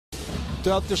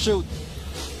12 to shoot.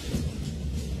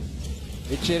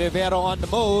 Richie Rivero on the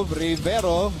move.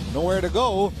 Rivero, nowhere to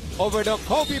go. Over to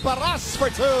Kobe Paras for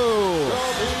 2.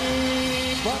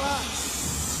 Kobe Paras.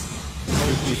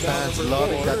 The fans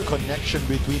loving that connection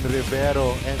between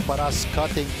Rivero and Paras,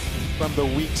 cutting from the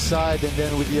weak side and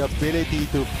then with the ability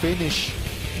to finish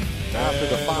after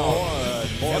the foul.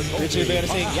 Richie Rivero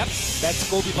saying, yep, that's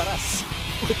Kobe Paras.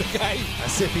 The guy,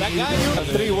 As if he that knew guy that.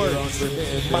 used 3 words.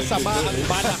 Masama ang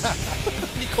banak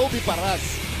ni Kobe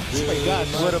Paras. Oh my God.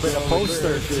 Would have been a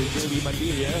poster.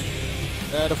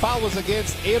 The foul was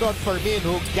against Aaron Fermin,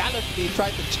 who gallantly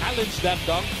tried to challenge that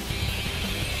dunk.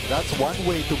 That's one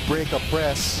way to break a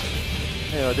press.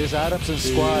 You know, this Adamson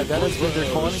squad, that has been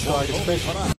their calling card,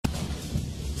 especially.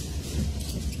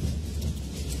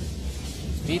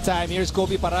 Meantime, here's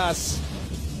Kobe Paras.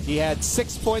 He had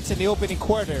 6 points in the opening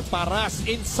quarter. Paras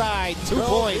inside, 2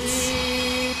 points.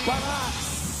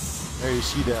 There you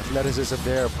see the athleticism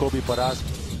there of Kobe Paras.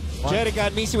 Jerica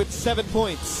Misi with 7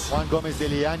 points. Juan Gomez de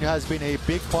Leaño has been a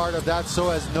big part of that, so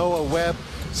has Noah Webb.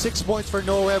 6 points for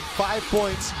Noah Webb, 5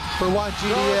 points for Juan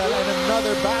GDL, and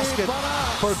another basket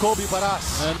for Kobe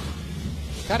Paras. And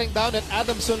cutting down at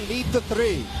Adamson, lead to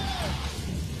 3.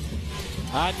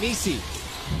 And Misi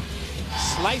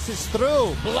slices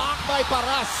through, blocked by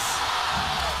Paras.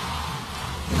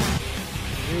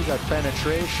 Here's that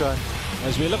penetration.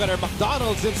 As we look at our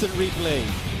McDonald's instant replay.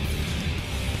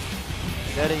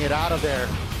 Getting it out of there.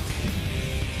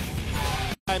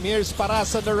 Here's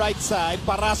Paras on the right side.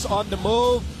 Paras on the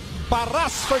move.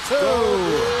 Paras for 2.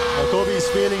 Kobe's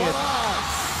feeling it.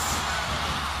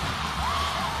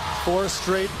 4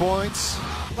 straight points.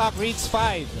 Clock reads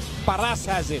 5. Paras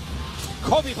has it.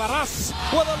 Kobe Paras,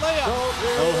 what a layup.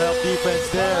 No help defense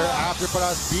there after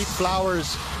Paras beat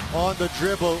Flowers on the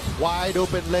dribble. Wide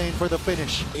open lane for the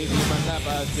finish. That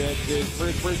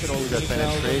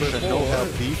penetration, no help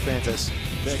defense as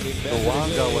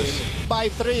Luanga was. By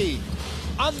 3.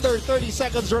 Under 30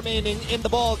 seconds remaining in the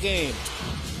ball game.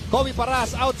 Kobe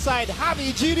Paras outside.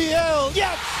 Javi GDL.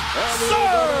 Yes,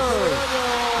 sir!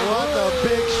 What a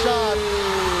big shot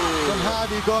from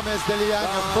Javi Gomez de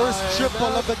Leaño. First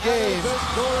triple of the game.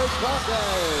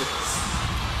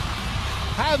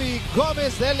 Javi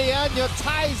Gomez de Leaño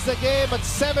ties the game at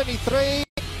 73.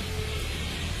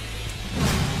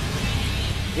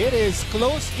 It is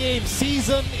close game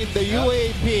season in the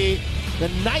UAAP. The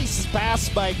nice pass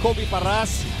by Kobe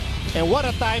Paras. And what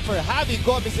a time for Javi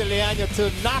Gomez de Leaño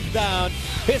to knock down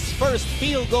his first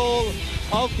field goal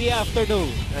of the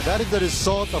afternoon. And that is the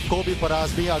result of Kobe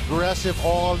Paras being aggressive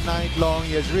all night long.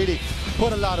 He has really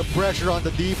put a lot of pressure on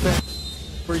the defense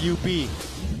for UP.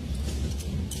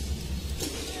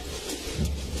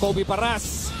 Kobe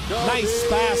Paras, nice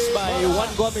pass by Juan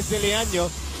Gomez de Leaño.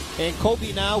 And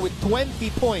Kobe now with 20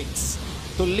 points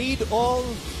to lead all.